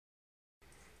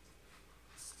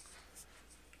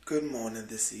Good morning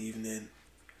this evening,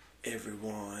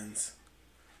 everyone's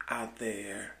out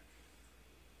there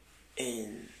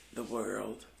in the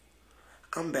world.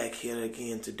 I'm back here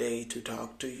again today to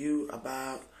talk to you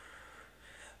about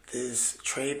this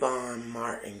Trayvon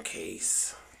Martin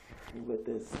case with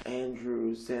this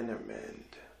Andrew Zimmerman.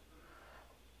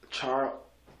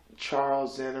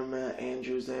 Charles Zimmerman,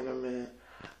 Andrew Zimmerman,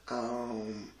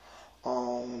 on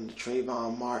the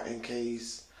Trayvon Martin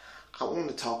case. I want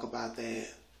to talk about that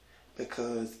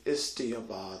because it's still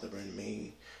bothering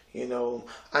me. You know,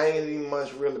 I ain't even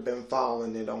much really been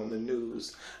following it on the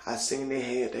news. I seen they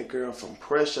had that girl from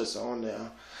Precious on there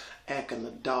acting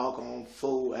a doggone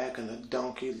fool, acting a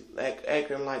donkey,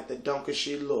 acting like the donkey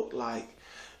she looked like.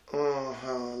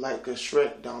 Like a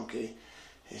Shrek donkey.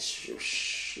 And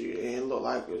it looked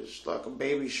like a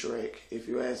baby Shrek, if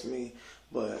you ask me.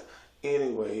 But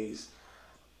anyways,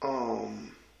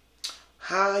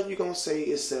 how you gonna say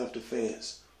it's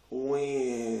self-defense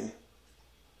when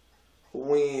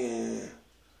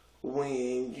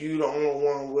you the only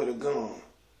one with a gun?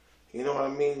 You know what I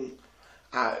mean?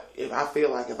 I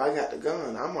feel like if I got the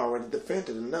gun, I'm already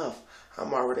defended enough.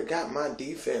 I'm already got my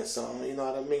defense on. You know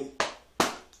what I mean?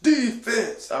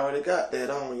 Defense. I already got that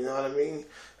on. You know what I mean?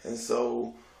 And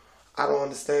so I don't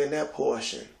understand that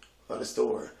portion of the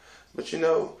story. But you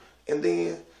know, and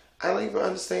then I don't even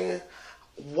understand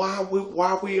why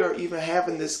we are even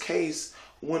having this case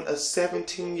when a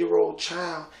 17-year-old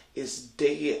child is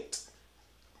dead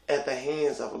at the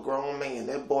hands of a grown man.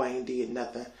 That boy ain't did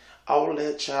nothing. All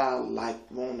that child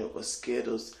wanted was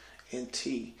Skittles and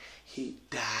tea. He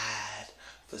died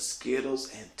for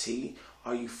Skittles and tea.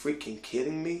 Are you freaking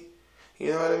kidding me?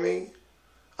 You know what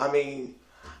I mean?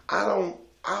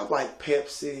 I like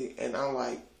Pepsi and I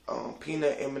like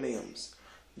peanut M&Ms.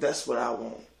 That's what I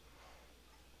want.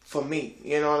 For me,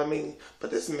 you know what I mean?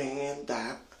 But this man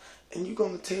died, and you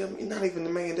gonna tell me, not even the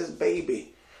man, this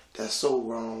baby. That's so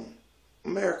wrong.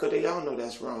 America, they all know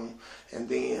that's wrong. And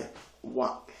then,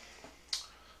 what?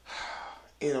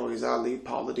 Anyways, I'll leave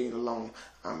Paula Deen alone.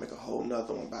 I'll make a whole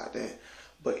nother one about that.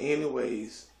 But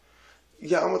anyways,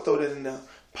 yeah, I'm gonna throw that in there.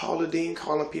 Paula Deen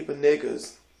calling people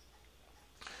niggas.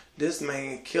 This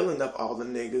man killing up all the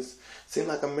niggas. Seems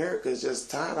like America is just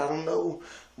tired. I don't know.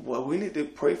 Well, we need to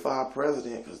pray for our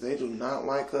president because they do not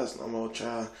like us no more,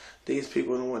 child. These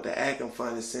people don't want to acting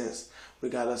funny since we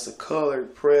got us a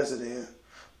colored president,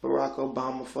 Barack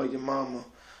Obama for your mama.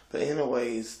 But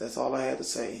anyways, that's all I had to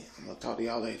say. I'm going to talk to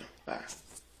y'all later. Bye.